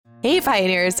Hey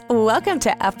Pioneers, welcome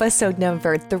to episode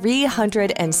number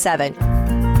 307.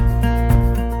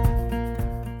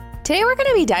 Today we're going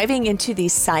to be diving into the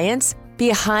science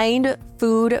behind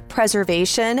food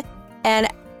preservation and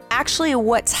actually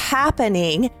what's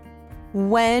happening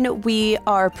when we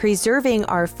are preserving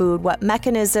our food, what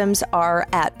mechanisms are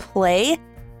at play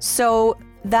so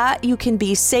that you can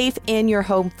be safe in your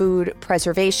home food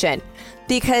preservation.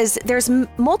 Because there's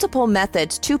multiple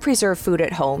methods to preserve food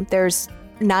at home. There's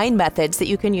 9 methods that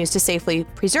you can use to safely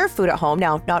preserve food at home.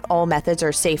 Now, not all methods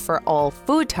are safe for all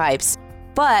food types,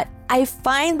 but I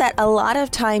find that a lot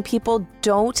of time people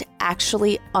don't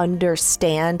actually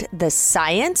understand the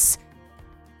science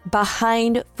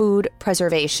behind food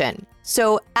preservation.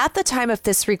 So at the time of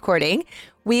this recording,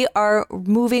 we are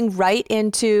moving right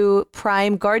into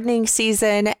prime gardening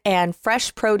season and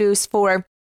fresh produce for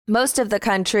most of the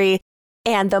country,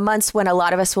 and the months when a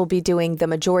lot of us will be doing the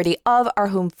majority of our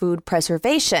home food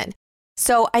preservation.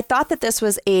 So I thought that this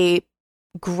was a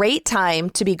great time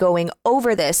to be going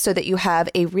over this so that you have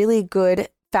a really good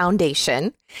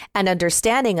foundation and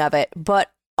understanding of it,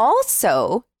 but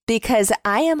also because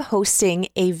I am hosting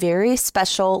a very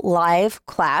special live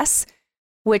class,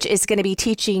 which is going to be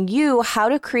teaching you how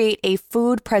to create a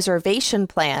food preservation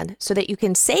plan so that you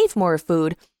can save more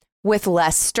food with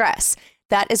less stress.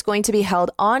 That is going to be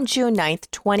held on June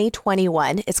 9th,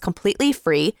 2021. It's completely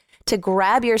free. To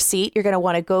grab your seat, you're going to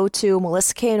want to go to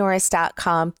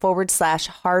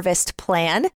melissaknorris.com/harvest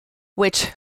plan, which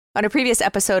on a previous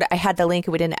episode, I had the link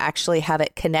and we didn't actually have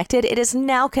it connected. It is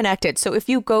now connected. So if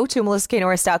you go to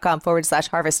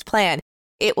melissaknorris.com/harvest plan,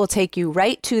 it will take you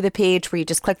right to the page where you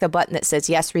just click the button that says,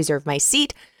 yes, reserve my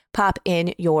seat, pop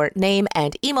in your name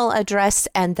and email address,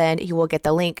 and then you will get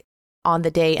the link on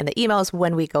the day and the emails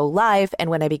when we go live and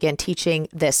when I begin teaching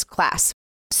this class.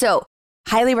 So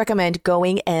highly recommend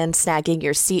going and snagging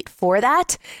your seat for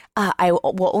that. I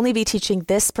will only be teaching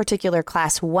this particular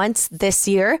class once this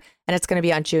year, and it's going to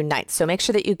be on June 9th. So make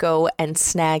sure that you go and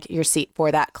snag your seat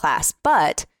for that class.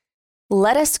 But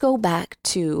let us go back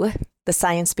to the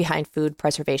science behind food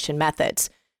preservation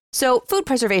methods. So food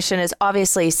preservation is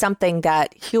obviously something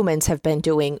that humans have been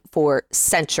doing for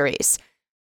centuries.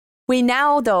 We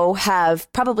now, though, have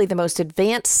probably the most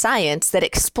advanced science that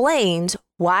explains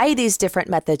why these different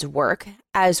methods work,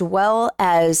 as well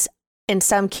as, in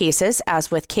some cases,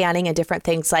 as with canning and different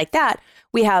things like that,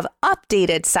 we have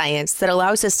updated science that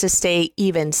allows us to stay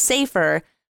even safer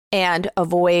and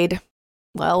avoid,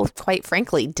 well, quite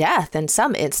frankly, death in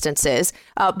some instances,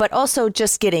 but also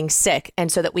just getting sick,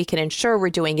 and so that we can ensure we're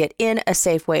doing it in a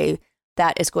safe way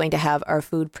that is going to have our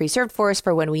food preserved for us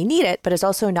for when we need it, but is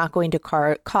also not going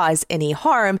to cause any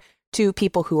harm to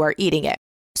people who are eating it.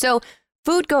 So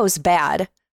food goes bad,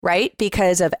 right,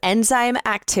 because of enzyme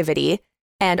activity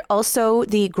and also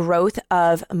the growth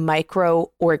of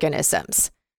microorganisms.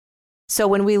 So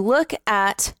when we look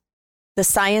at the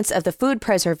science of the food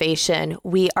preservation,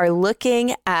 we are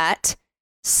looking at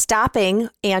stopping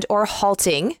and or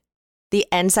halting the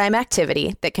enzyme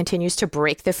activity that continues to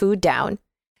break the food down.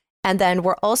 And then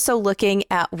we're also looking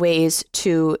at ways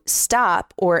to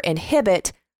stop or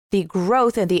inhibit the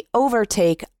growth and the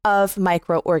overtake of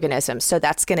microorganisms. So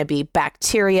that's going to be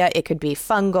bacteria. It could be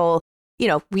fungal.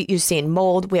 You've seen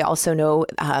mold. We also know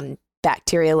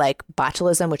bacteria like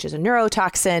botulism, which is a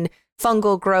neurotoxin,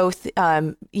 fungal growth.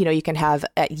 You can have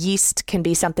yeast can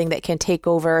be something that can take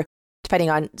over depending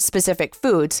on specific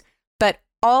foods. But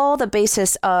all the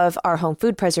basis of our home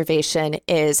food preservation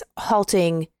is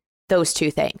halting those two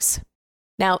things.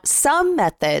 Now, some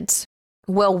methods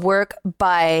will work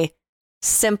by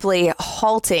simply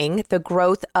halting the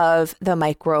growth of the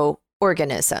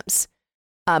microorganisms.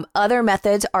 Other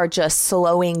methods are just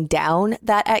slowing down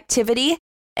that activity,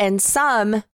 and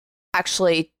some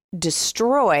actually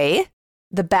destroy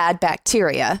the bad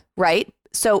bacteria, right?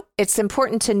 So it's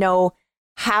important to know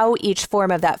how each form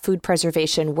of that food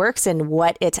preservation works and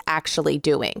what it's actually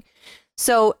doing.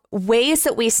 So ways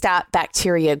that we stop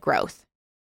bacteria growth.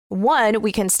 One,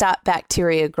 we can stop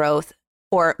bacteria growth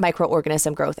or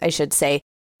microorganism growth, I should say,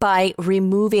 by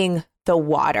removing the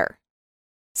water.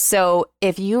 So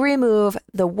if you remove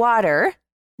the water,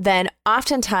 then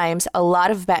oftentimes a lot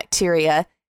of bacteria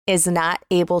is not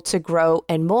able to grow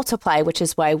and multiply, which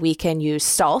is why we can use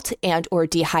salt and or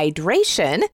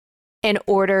dehydration in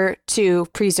order to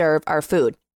preserve our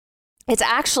food. It's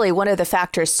actually one of the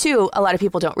factors too. A lot of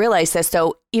people don't realize this,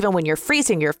 though, even when you're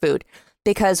freezing your food,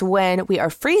 because when we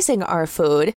are freezing our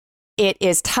food, it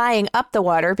is tying up the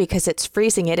water because it's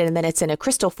freezing it and then it's in a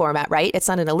crystal format, right? It's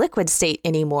not in a liquid state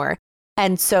anymore.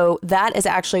 And so that is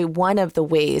actually one of the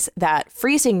ways that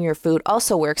freezing your food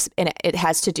also works, and it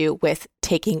has to do with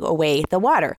taking away the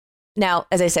water. Now,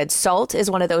 as I said, salt is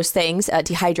one of those things,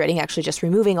 dehydrating, actually just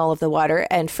removing all of the water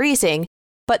and freezing.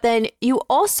 But then you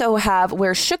also have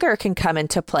where sugar can come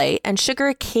into play, and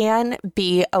sugar can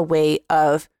be a way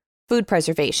of food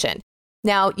preservation.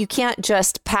 Now, you can't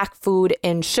just pack food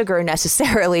in sugar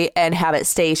necessarily and have it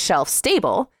stay shelf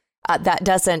stable. That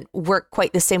doesn't work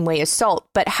quite the same way as salt.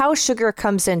 But how sugar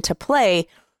comes into play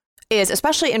is,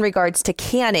 especially in regards to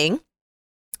canning.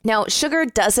 Now, sugar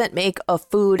doesn't make a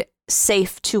food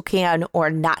safe to can or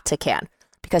not to can,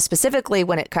 because specifically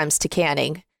when it comes to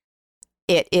canning,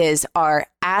 it is our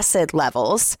acid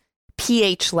levels,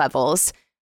 pH levels,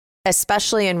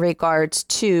 especially in regards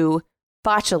to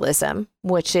botulism,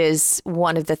 which is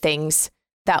one of the things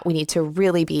that we need to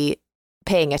really be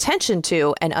paying attention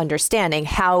to and understanding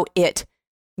how it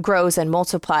grows and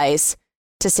multiplies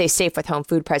to stay safe with home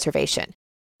food preservation.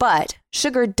 But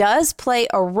sugar does play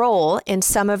a role in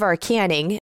some of our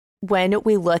canning when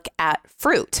we look at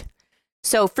fruit.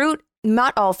 So fruit,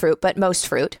 not all fruit, but most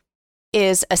fruit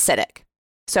is acidic.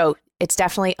 So it's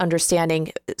definitely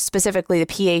understanding specifically the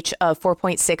pH of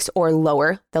 4.6 or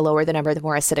lower. The lower the number, the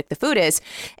more acidic the food is.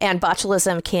 And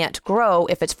botulism can't grow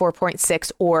if it's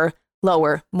 4.6 or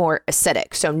lower, more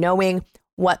acidic. So knowing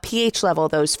what pH level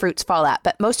those fruits fall at.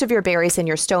 But most of your berries and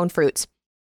your stone fruits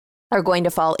are going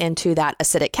to fall into that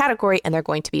acidic category, and they're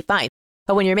going to be fine.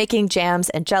 But when you're making jams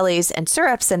and jellies and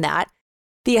syrups and that,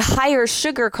 the higher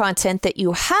sugar content that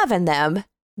you have in them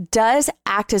does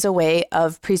act as a way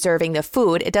of preserving the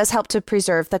food. It does help to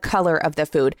preserve the color of the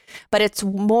food, but it's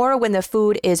more when the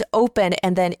food is open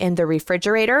and then in the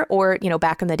refrigerator, or,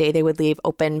 back in the day, they would leave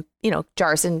open,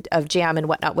 jars of jam and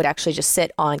whatnot would actually just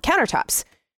sit on countertops.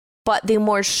 But the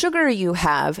more sugar you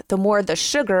have, the more the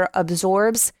sugar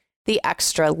absorbs the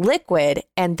extra liquid,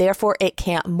 and therefore it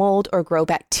can't mold or grow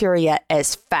bacteria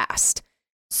as fast.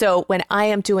 So when I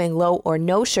am doing low or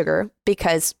no sugar,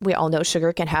 because we all know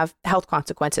sugar can have health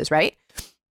consequences, right?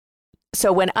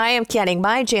 So when I am canning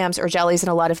my jams or jellies and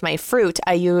a lot of my fruit,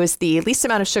 I use the least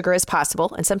amount of sugar as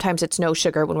possible. And sometimes it's no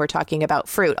sugar when we're talking about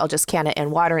fruit. I'll just can it in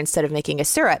water instead of making a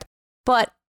syrup.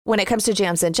 But when it comes to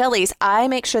jams and jellies, I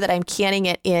make sure that I'm canning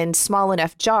it in small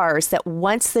enough jars that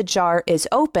once the jar is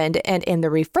opened and in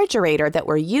the refrigerator that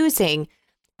we're using,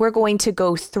 we're going to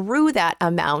go through that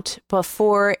amount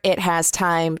before it has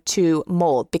time to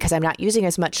mold, because I'm not using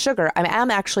as much sugar. I am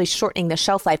actually shortening the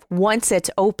shelf life once it's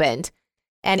opened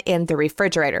and in the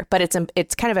refrigerator. But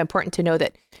it's kind of important to know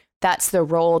that that's the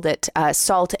role that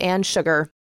salt and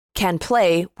sugar can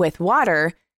play with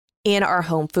water in our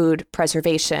home food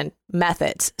preservation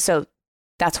methods. So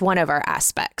that's one of our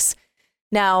aspects.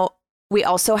 Now, we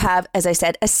also have, as I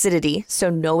said, acidity. So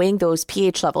knowing those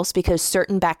pH levels, because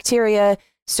certain bacteria,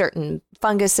 certain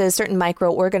funguses, certain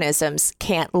microorganisms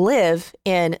can't live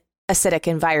in acidic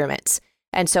environments.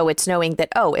 And so it's knowing that,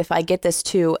 if I get this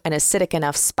to an acidic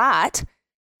enough spot,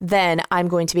 then I'm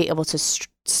going to be able to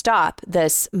stop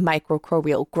this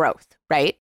microbial growth,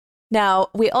 right? Now,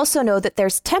 we also know that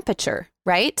there's temperature,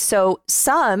 right? So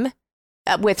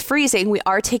with freezing, we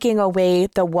are taking away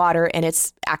the water in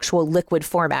its actual liquid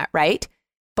format, right?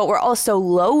 But we're also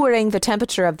lowering the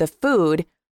temperature of the food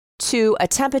to a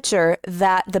temperature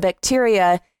that the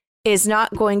bacteria is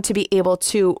not going to be able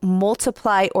to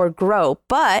multiply or grow.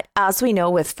 But as we know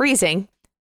with freezing,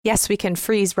 yes, we can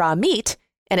freeze raw meat,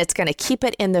 and it's going to keep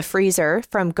it in the freezer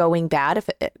from going bad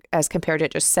as compared to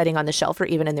just setting on the shelf or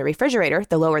even in the refrigerator,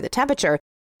 the lower the temperature.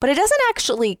 But it doesn't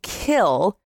actually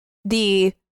kill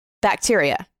the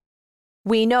bacteria.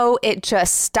 We know it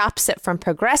just stops it from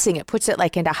progressing. It puts it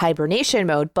like into hibernation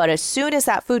mode. But as soon as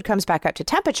that food comes back up to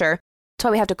temperature, that's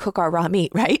why we have to cook our raw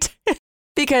meat, right?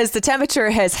 Because the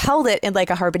temperature has held it in like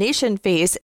a hibernation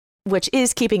phase, which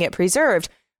is keeping it preserved,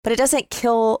 but it doesn't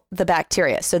kill the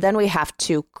bacteria. So then we have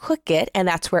to cook it, and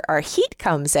that's where our heat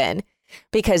comes in,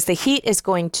 because the heat is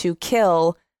going to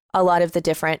kill a lot of the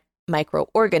different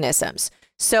microorganisms.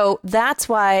 So that's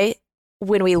why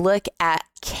when we look at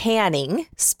canning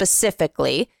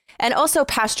specifically, and also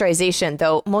pasteurization,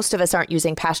 though most of us aren't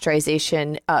using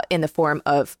pasteurization in the form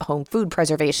of home food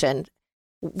preservation,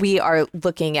 we are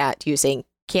looking at using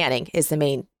canning is the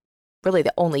main, really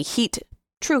the only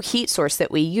true heat source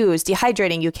that we use.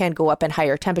 Dehydrating, you can go up in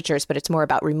higher temperatures, but it's more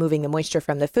about removing the moisture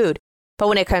from the food. But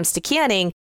when it comes to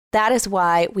canning, that is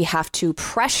why we have to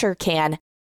pressure can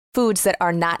foods that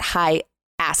are not high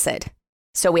acid.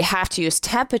 So we have to use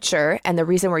temperature. And the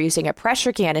reason we're using a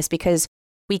pressure can is because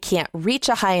we can't reach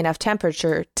a high enough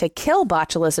temperature to kill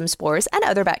botulism spores and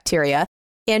other bacteria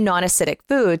in non-acidic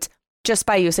foods just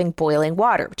by using boiling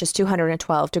water, which is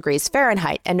 212 degrees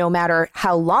Fahrenheit. And no matter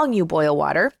how long you boil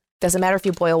water, Doesn't matter if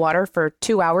you boil water for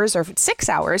 2 hours or 6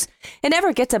 hours, it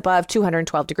never gets above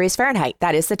 212 degrees Fahrenheit.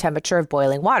 That is the temperature of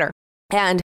boiling water.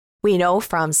 And we know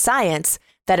from science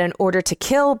that in order to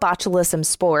kill botulism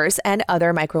spores and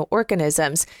other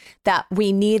microorganisms, that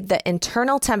we need the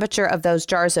internal temperature of those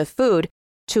jars of food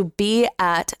to be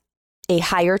at a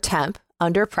higher temp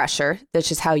under pressure,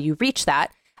 which is how you reach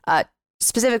that,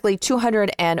 specifically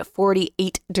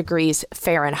 248 degrees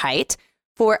Fahrenheit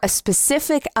for a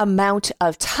specific amount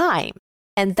of time.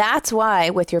 And that's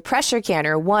why with your pressure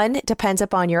canner, one, it depends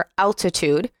upon your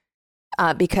altitude,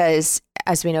 because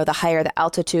as we know, the higher the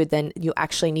altitude, then you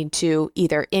actually need to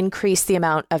either increase the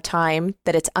amount of time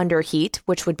that it's under heat,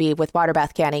 which would be with water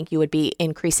bath canning, you would be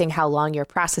increasing how long you're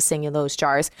processing in those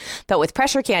jars. But with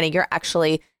pressure canning, you're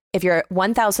actually, if you're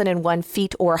 1,001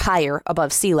 feet or higher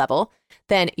above sea level,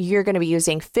 then you're going to be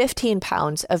using 15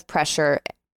 pounds of pressure.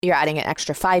 You're adding an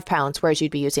extra 5 pounds, whereas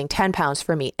you'd be using 10 pounds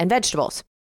for meat and vegetables.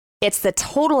 It's the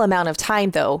total amount of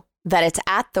time, though, that it's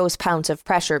at those pounds of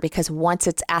pressure, because once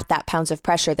it's at that pounds of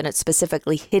pressure, then it's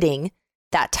specifically hitting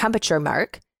that temperature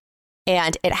mark.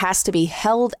 And it has to be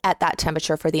held at that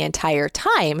temperature for the entire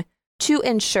time to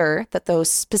ensure that those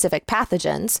specific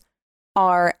pathogens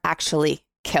are actually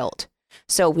killed.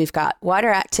 So we've got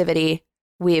water activity,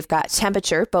 we've got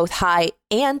temperature, both high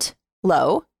and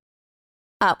low.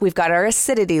 We've got our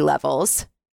acidity levels.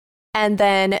 And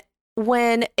then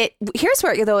here's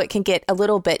where, though, it can get a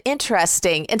little bit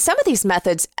interesting. And some of these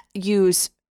methods use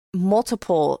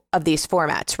multiple of these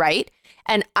formats, right?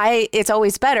 And it's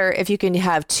always better if you can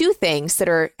have two things that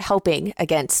are helping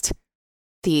against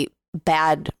the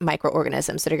bad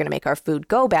microorganisms that are going to make our food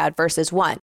go bad versus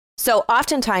one. So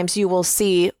oftentimes you will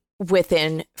see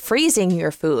within freezing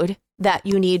your food that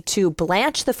you need to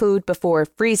blanch the food before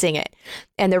freezing it.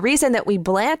 And the reason that we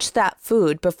blanch that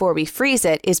food before we freeze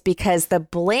it is because the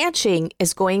blanching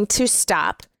is going to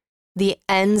stop the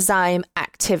enzyme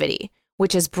activity,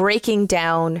 which is breaking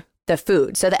down the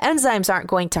food. So the enzymes aren't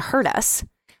going to hurt us,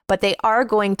 but they are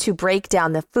going to break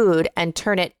down the food and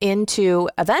turn it into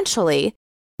eventually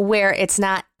where it's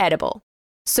not edible.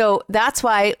 So that's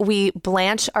why we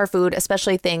blanch our food,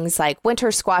 especially things like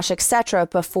winter squash, etc.,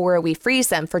 before we freeze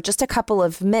them for just a couple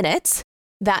of minutes.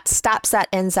 That stops that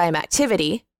enzyme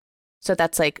activity. So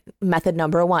that's like method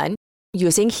number one,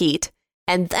 using heat.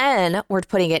 And then we're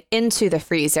putting it into the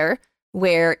freezer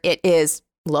where it is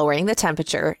lowering the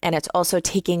temperature and it's also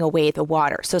taking away the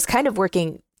water. So it's kind of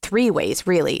working three ways,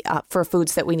 really, for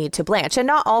foods that we need to blanch. And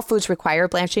not all foods require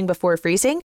blanching before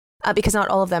freezing. Because not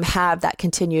all of them have that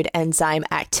continued enzyme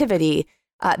activity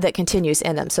that continues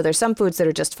in them. So there's some foods that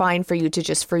are just fine for you to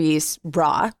just freeze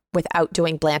raw without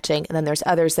doing blanching. And then there's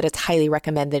others that it's highly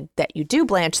recommended that you do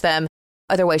blanch them.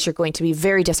 Otherwise, you're going to be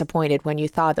very disappointed when you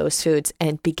thaw those foods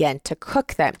and begin to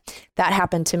cook them. That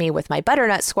happened to me with my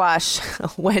butternut squash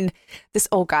when I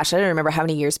don't remember how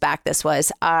many years back this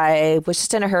was. I was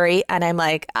just in a hurry and I'm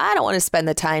like, I don't want to spend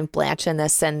the time blanching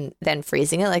this and then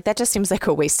freezing it. Like that just seems like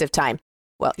a waste of time.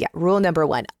 Well, yeah, rule number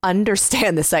one,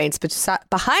 understand the science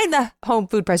behind the home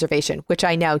food preservation, which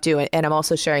I now do, and I'm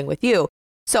also sharing with you.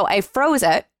 So I froze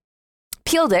it,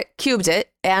 peeled it, cubed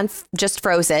it, and just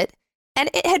froze it.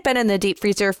 And it had been in the deep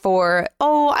freezer for,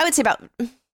 I would say about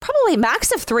probably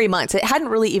max of 3 months. It hadn't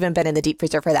really even been in the deep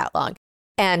freezer for that long.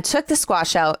 And took the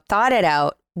squash out, thawed it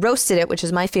out, roasted it, which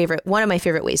is one of my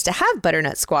favorite ways to have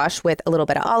butternut squash, with a little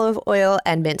bit of olive oil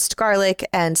and minced garlic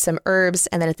and some herbs.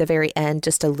 And then at the very end,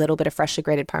 just a little bit of freshly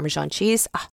grated Parmesan cheese.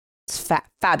 It's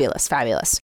fabulous,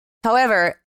 fabulous.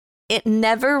 However, it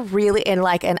never really,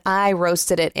 and I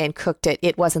roasted it and cooked it.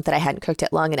 It wasn't that I hadn't cooked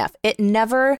it long enough. It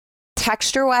never,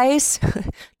 texture wise,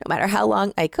 no matter how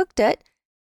long I cooked it,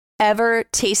 ever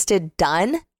tasted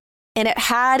done. And it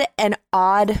had an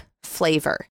odd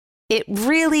flavor. It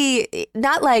really,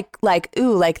 not like,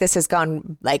 ooh, like this has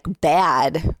gone like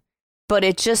bad, but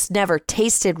it just never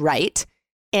tasted right.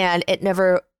 And it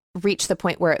never reached the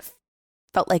point where it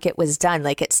felt like it was done.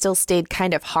 Like it still stayed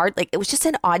kind of hard. Like it was just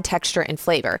an odd texture and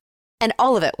flavor. And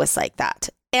all of it was like that.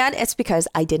 And it's because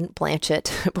I didn't blanch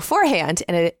it beforehand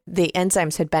and the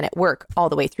enzymes had been at work all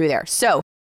the way through there. So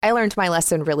I learned my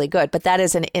lesson really good, but that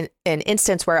is an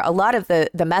instance where a lot of the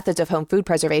methods of home food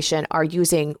preservation are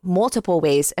using multiple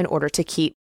ways in order to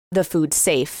keep the food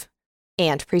safe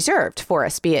and preserved for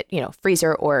us, be it,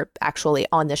 freezer or actually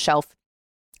on the shelf,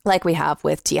 like we have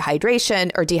with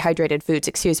dehydrated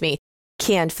foods,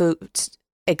 canned foods,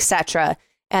 etc.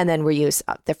 And then we use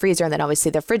the freezer and then obviously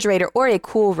the refrigerator or a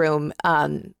cool room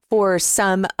for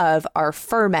some of our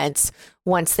ferments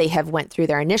once they have went through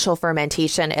their initial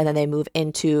fermentation and then they move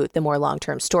into the more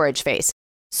long-term storage phase.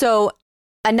 So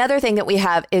another thing that we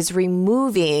have is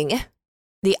removing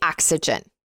the oxygen.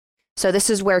 So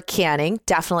this is where canning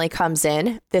definitely comes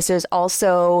in. This is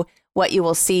also what you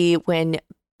will see when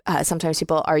sometimes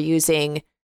people are using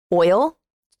oil,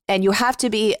 and you have to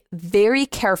be very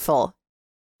careful.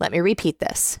 Let me repeat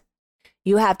this.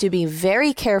 You have to be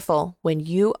very careful when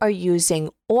you are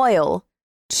using oil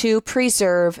to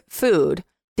preserve food,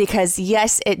 because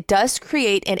yes, it does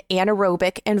create an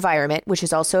anaerobic environment, which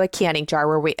is also a canning jar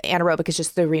where anaerobic is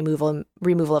just the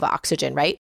removal of oxygen,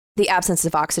 right? The absence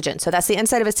of oxygen. So that's the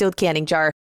inside of a sealed canning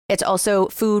jar. It's also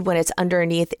food when it's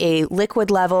underneath a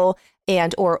liquid level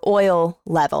and or oil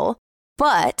level.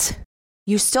 But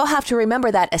you still have to remember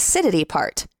that acidity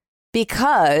part,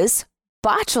 because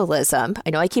botulism, I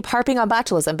know I keep harping on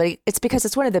botulism, but it's because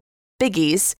it's one of the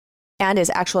biggies and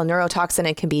is actual neurotoxin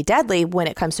and can be deadly when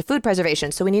it comes to food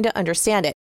preservation. So we need to understand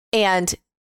it. And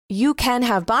you can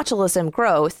have botulism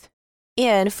growth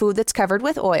in food that's covered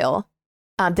with oil,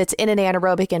 that's in an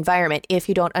anaerobic environment, if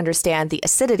you don't understand the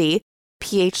acidity,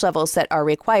 pH levels that are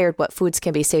required, what foods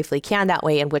can be safely canned that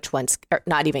way, and which ones are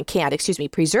not even canned,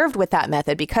 preserved with that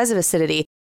method because of acidity,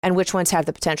 and which ones have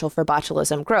the potential for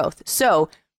botulism growth. So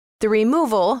the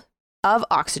removal of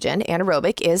oxygen,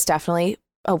 anaerobic, is definitely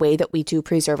a way that we do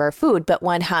preserve our food, but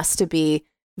one has to be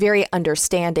very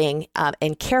understanding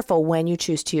and careful when you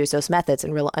choose to use those methods,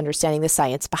 and really understanding the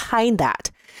science behind that.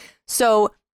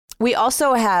 So we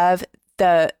also have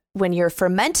when you're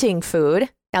fermenting food.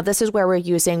 Now this is where we're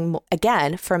using,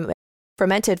 again,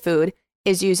 fermented food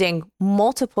is using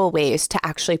multiple ways to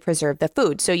actually preserve the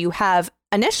food. So you have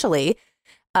initially,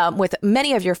 with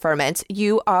many of your ferments,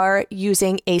 you are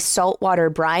using a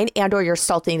saltwater brine and or you're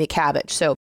salting the cabbage.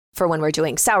 So for when we're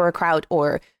doing sauerkraut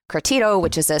or curtido,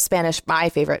 which is my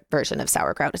favorite version of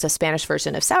sauerkraut, it's a Spanish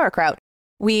version of sauerkraut,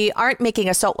 we aren't making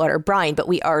a saltwater brine, but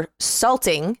we are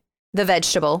salting the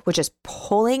vegetable, which is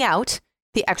pulling out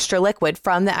the extra liquid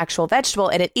from the actual vegetable,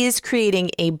 and it is creating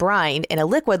a brine in a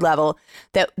liquid level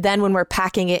that then when we're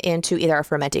packing it into either our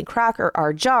fermenting crock or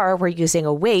our jar, we're using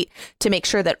a weight to make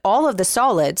sure that all of the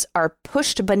solids are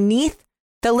pushed beneath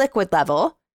the liquid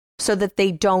level so that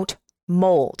they don't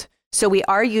mold. So we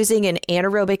are using an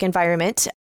anaerobic environment,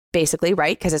 basically,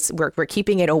 right? Because we're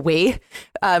keeping it away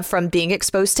from being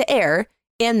exposed to air.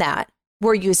 In that,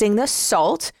 we're using the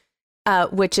salt,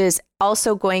 which is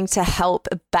also going to help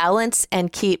balance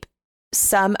and keep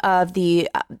some of the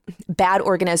bad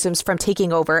organisms from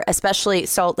taking over, especially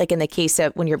salt, like in the case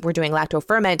of when we're doing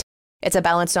lactoferment. It's a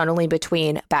balance not only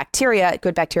between bacteria,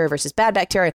 good bacteria versus bad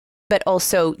bacteria, but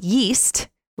also yeast,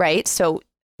 right? So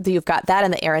you've got that in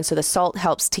the air. And so the salt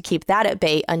helps to keep that at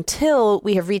bay until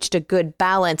we have reached a good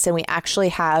balance and we actually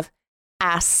have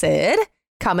acid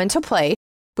come into play,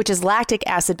 which is lactic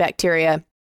acid bacteria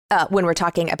when we're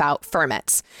talking about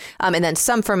ferments. And then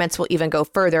some ferments will even go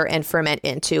further and ferment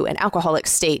into an alcoholic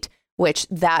state, which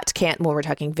that can't, when we're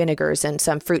talking vinegars and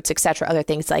some fruits, etc., other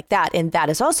things like that. And that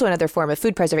is also another form of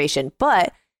food preservation,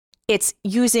 but it's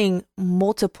using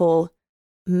multiple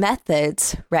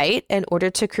methods, right, in order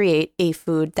to create a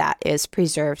food that is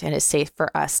preserved and is safe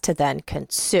for us to then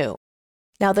consume.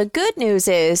 Now, the good news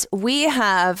is we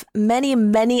have many,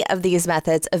 many of these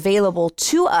methods available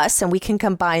to us, and we can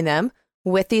combine them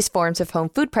with these forms of home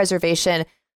food preservation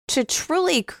to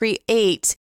truly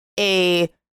create a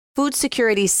food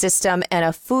security system and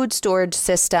a food storage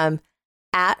system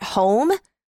at home.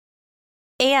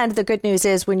 And the good news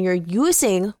is when you're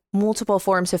using multiple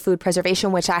forms of food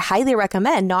preservation, which I highly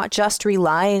recommend, not just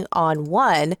relying on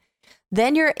one,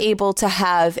 then you're able to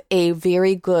have a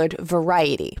very good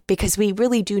variety, because we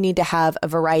really do need to have a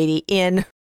variety in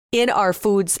our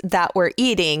foods that we're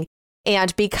eating.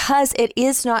 And because it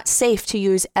is not safe to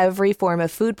use every form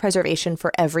of food preservation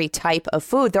for every type of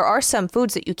food, there are some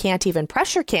foods that you can't even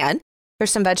pressure can.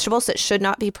 There's some vegetables that should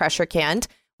not be pressure canned.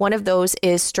 One of those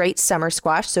is straight summer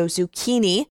squash, so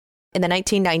zucchini. In the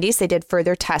 1990s, they did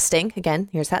further testing. Again,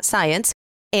 here's that science.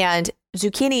 And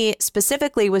zucchini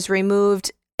specifically was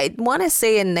removed, I want to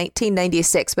say in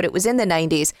 1996, but it was in the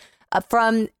 90s,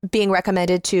 from being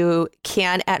recommended to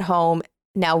can at home.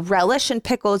 Now, relish and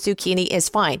pickled zucchini is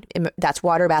fine. That's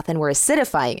water bath and we're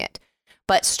acidifying it.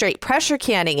 But straight pressure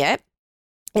canning it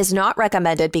is not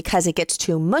recommended because it gets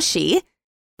too mushy.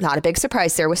 Not a big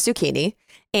surprise there with zucchini.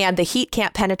 And the heat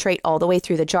can't penetrate all the way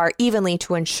through the jar evenly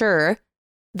to ensure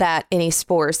that any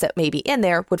spores that may be in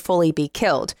there would fully be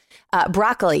killed.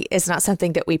 Broccoli is not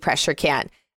something that we pressure can.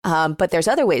 But there's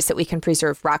other ways that we can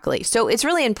preserve broccoli. So it's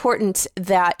really important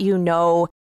that you know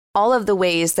all of the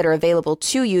ways that are available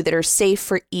to you that are safe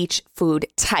for each food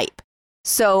type.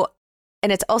 So,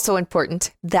 and it's also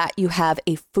important that you have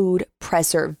a food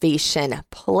preservation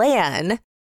plan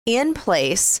in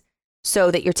place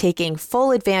so that you're taking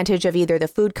full advantage of either the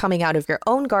food coming out of your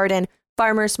own garden,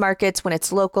 farmers markets when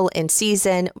it's local in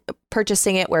season,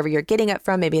 purchasing it wherever you're getting it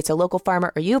from. Maybe it's a local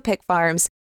farmer or you pick farms,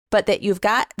 but that you've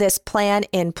got this plan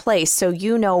in place. So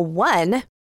you know, one,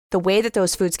 the way that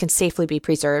those foods can safely be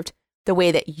preserved, the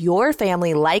way that your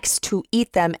family likes to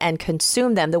eat them and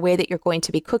consume them, the way that you're going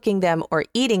to be cooking them or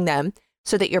eating them,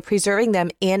 so that you're preserving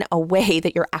them in a way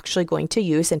that you're actually going to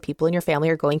use and people in your family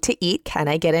are going to eat. Can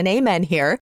I get an amen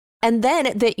here? And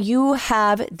then that you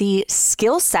have the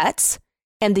skill sets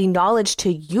and the knowledge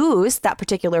to use that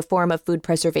particular form of food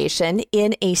preservation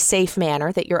in a safe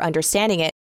manner, that you're understanding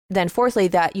it. Then fourthly,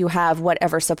 that you have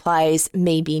whatever supplies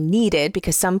may be needed,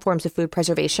 because some forms of food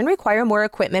preservation require more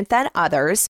equipment than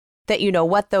others, that you know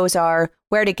what those are,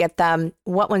 where to get them,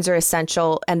 what ones are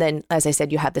essential. And then, as I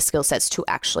said, you have the skill sets to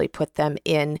actually put them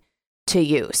in to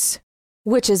use,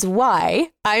 which is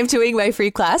why I'm doing my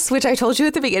free class, which I told you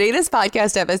at the beginning of this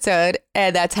podcast episode.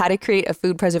 And that's how to create a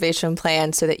food preservation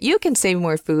plan so that you can save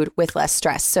more food with less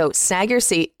stress. So snag your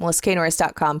seat,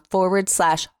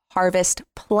 melissaknorris.com/harvest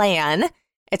plan.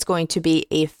 It's going to be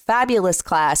a fabulous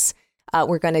class.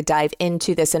 We're going to dive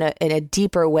into this in a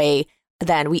deeper way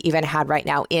than we even had right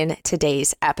now in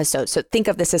today's episode. So think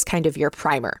of this as kind of your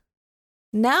primer.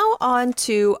 Now on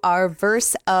to our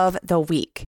verse of the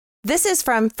week. This is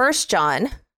from 1 John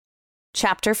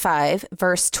chapter 5,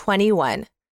 verse 21.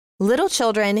 Little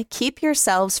children, keep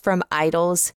yourselves from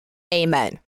idols.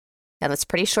 Amen. Now that's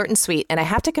pretty short and sweet. And I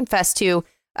have to confess to you,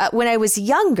 when I was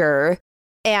younger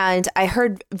and I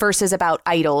heard verses about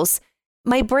idols,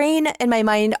 my brain and my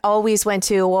mind always went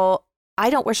to, well, I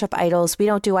don't worship idols. We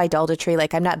don't do idolatry.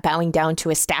 Like, I'm not bowing down to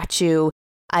a statue.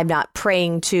 I'm not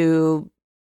praying to,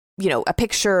 a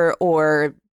picture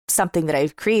or something that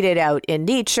I've created out in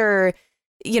nature,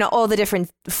 all the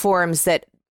different forms that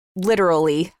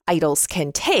literally idols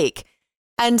can take.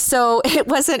 And so it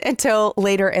wasn't until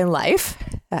later in life,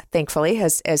 thankfully,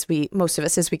 as most of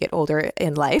us, as we get older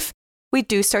in life, we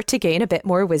do start to gain a bit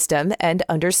more wisdom and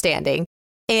understanding.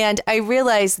 And I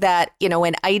realized that,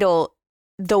 an idol,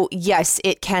 though, yes,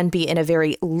 it can be in a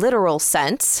very literal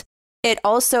sense, it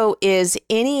also is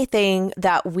anything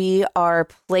that we are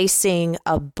placing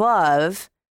above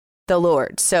the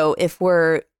Lord. So if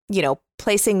we're,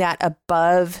 placing that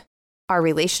above our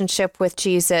relationship with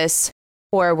Jesus,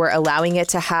 or we're allowing it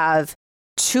to have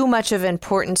too much of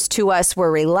importance to us,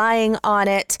 we're relying on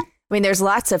it. I mean, there's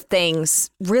lots of things,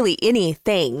 really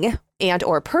anything and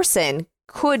or person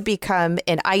could become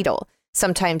an idol.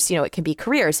 Sometimes, it can be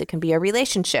careers, it can be a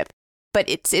relationship, but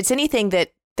it's anything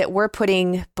that we're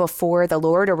putting before the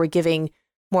Lord, or we're giving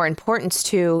more importance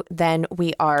to than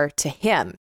we are to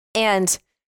him. And,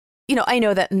 I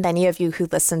know that many of you who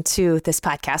listen to this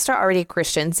podcast are already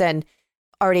Christians and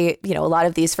already, a lot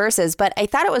of these verses, but I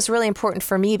thought it was really important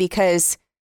for me because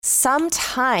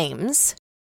sometimes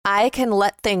I can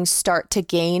let things start to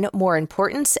gain more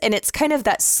importance. And it's kind of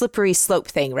that slippery slope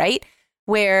thing, right?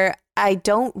 Where I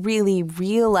don't really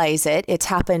realize it. It's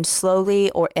happened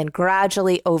slowly and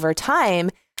gradually over time,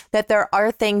 that there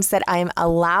are things that I'm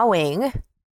allowing,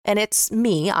 and it's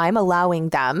me, I'm allowing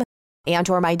them and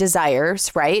or my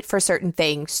desires, right, for certain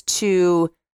things to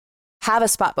have a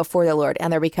spot before the Lord,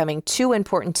 and they're becoming too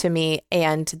important to me,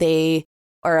 and they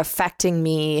are affecting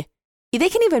me. They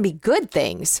can even be good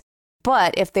things,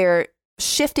 but if they're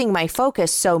shifting my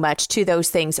focus so much to those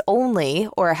things only,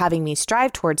 or having me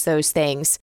strive towards those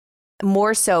things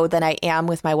more so than I am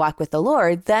with my walk with the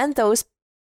Lord, then those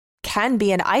can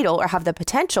be an idol or have the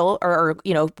potential, or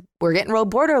we're getting real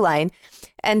borderline.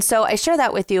 And so I share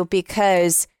that with you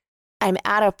because I'm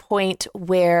at a point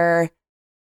where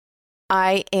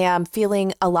I am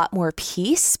feeling a lot more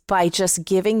peace by just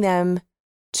giving them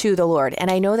to the Lord.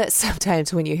 And I know that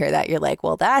sometimes when you hear that, you're like,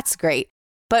 well, that's great.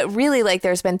 But really,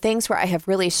 there's been things where I have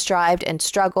really strived and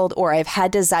struggled, or I've had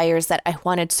desires that I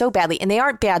wanted so badly, and they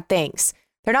aren't bad things.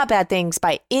 They're not bad things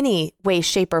by any way,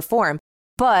 shape, or form.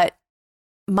 But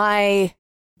my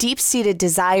deep-seated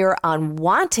desire on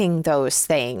wanting those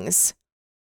things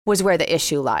was where the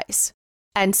issue lies.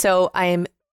 And so I'm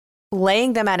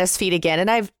laying them at his feet again. And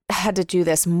I've had to do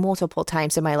this multiple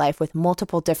times in my life with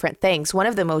multiple different things. One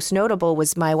of the most notable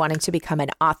was my wanting to become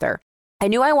an author. I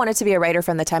knew I wanted to be a writer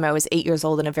from the time I was 8 years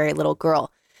old and a very little girl.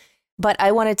 But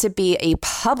I wanted to be a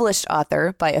published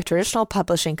author by a traditional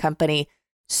publishing company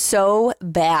so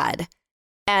bad.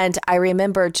 And I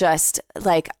remember I just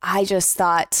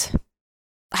thought,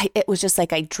 it was just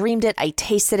like I dreamed it, I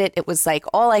tasted it. It was like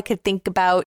all I could think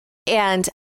about, and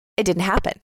it didn't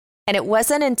happen. And it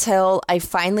wasn't until I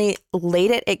finally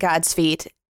laid it at God's feet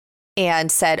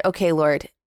and said, okay, Lord,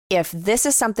 if this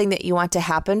is something that you want to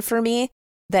happen for me,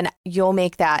 then you'll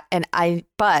make that.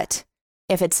 But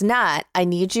if it's not, I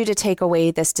need you to take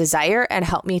away this desire and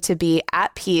help me to be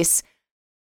at peace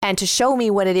and to show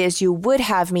me what it is you would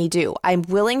have me do. I'm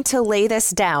willing to lay this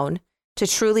down, to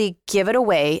truly give it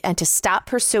away and to stop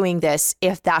pursuing this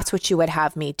if that's what you would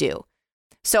have me do.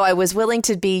 So I was willing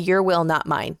to be your will, not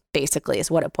mine, basically,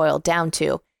 is what it boiled down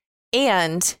to.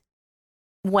 And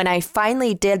when I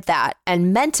finally did that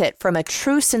and meant it from a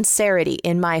true sincerity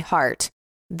in my heart,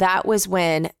 that was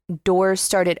when doors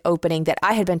started opening that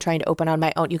I had been trying to open on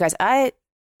my own. You guys, I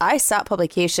sought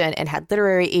publication and had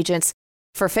literary agents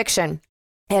for fiction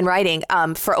and writing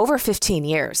for over 15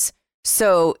 years.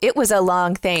 So it was a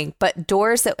long thing, but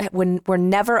doors that were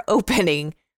never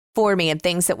opening for me and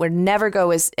things that would never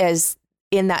go as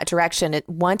in that direction.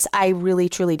 Once I really,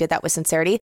 truly did that with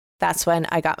sincerity, that's when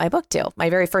I got my book deal, my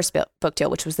very first book deal,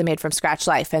 which was the Made from Scratch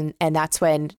Life. And that's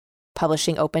when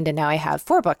publishing opened, and now I have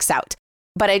 4 books out.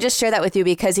 But I just share that with you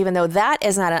because even though that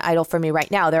is not an idol for me right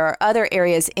now, there are other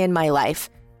areas in my life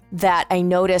that I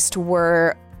noticed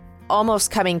were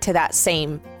almost coming to that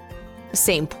same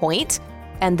point,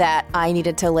 and that I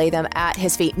needed to lay them at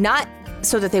his feet, not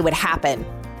so that they would happen,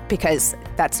 because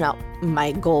that's not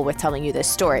my goal with telling you this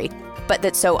story, but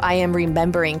that so I am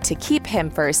remembering to keep him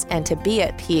first and to be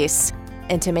at peace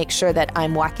and to make sure that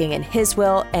I'm walking in his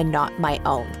will and not my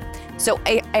own. So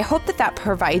I hope that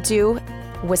provides you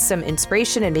with some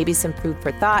inspiration and maybe some food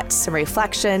for thought, some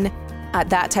reflection,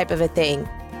 that type of a thing,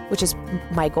 which is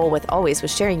my goal with always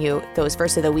was sharing you those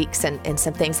verse of the weeks and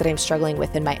some things that I'm struggling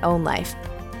with in my own life.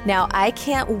 Now, I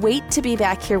can't wait to be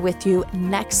back here with you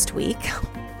next week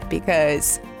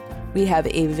because we have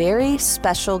a very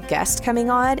special guest coming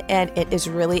on, and it is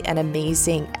really an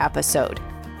amazing episode.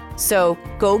 So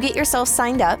go get yourself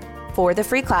signed up for the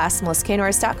free class,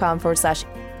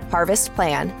 melissaknorris.com/harvest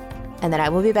plan. And then I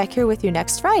will be back here with you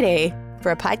next Friday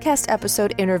for a podcast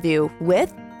episode interview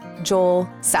with Joel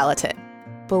Salatin.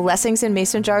 Blessings in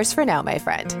mason jars for now, my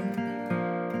friend.